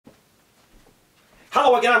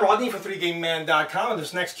Hello again, I'm Rodney from 3GameMan.com, and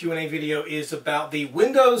this next Q&A video is about the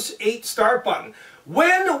Windows 8 Start button.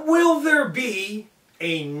 When will there be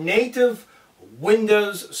a native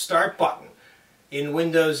Windows Start button? In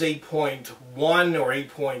Windows 8.1 or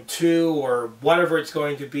 8.2 or whatever it's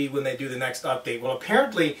going to be when they do the next update. Well,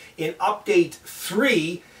 apparently in Update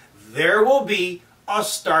 3, there will be a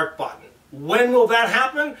Start button. When will that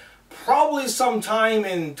happen? Probably sometime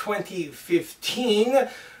in 2015.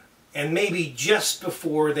 And maybe just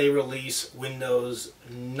before they release Windows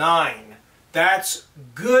 9. That's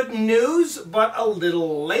good news, but a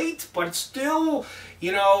little late, but still,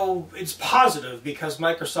 you know, it's positive because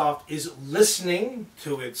Microsoft is listening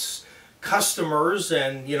to its customers,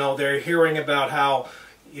 and, you know, they're hearing about how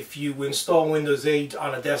if you install Windows 8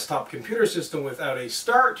 on a desktop computer system without a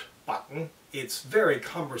Start button, it's very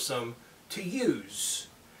cumbersome to use.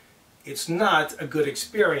 It's not a good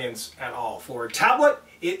experience at all. For a tablet,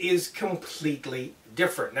 it is completely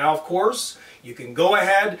different. Now, of course, you can go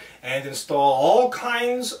ahead and install all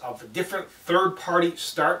kinds of different third-party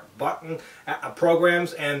Start button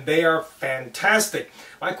programs, and they are fantastic.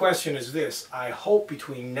 My question is this: I hope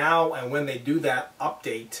between now and when they do that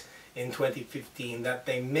update in 2015 that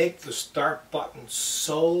they make the Start button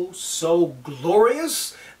so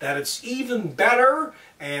glorious that it's even better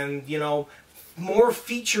and, you know, more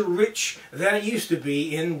feature-rich than it used to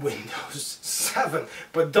be in Windows 7.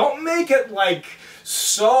 But don't make it like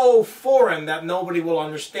so foreign that nobody will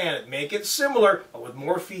understand it. Make it similar, but with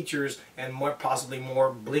more features and possibly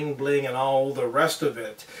more bling and all the rest of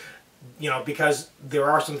it. You know, because there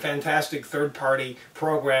are some fantastic third-party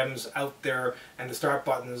programs out there, and the Start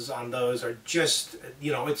buttons on those are just,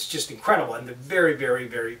 you know, it's just incredible, and they're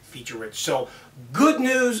very feature-rich. So, good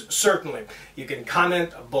news, certainly. You can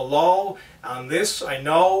comment below on this. I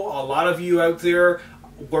know a lot of you out there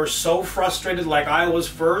were so frustrated, like I was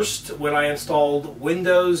first, when I installed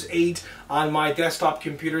Windows 8 on my desktop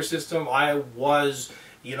computer system. I was,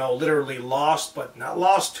 you know, literally lost, but not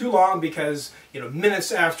lost too long because, you know,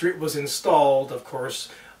 minutes after it was installed, of course,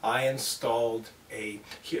 I installed a,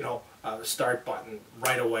 you know, Start button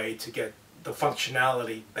right away to get the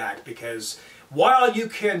functionality back, because while you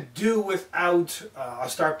can do without a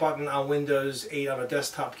Start button on Windows 8 on a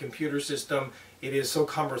desktop computer system, it is so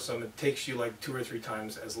cumbersome. It takes you like 2 or 3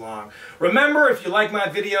 times as long. Remember, if you like my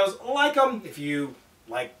videos, like them. If you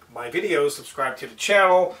like my videos, subscribe to the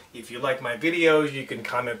channel. If you like my videos, you can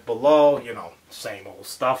comment below. You know, same old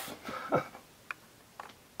stuff.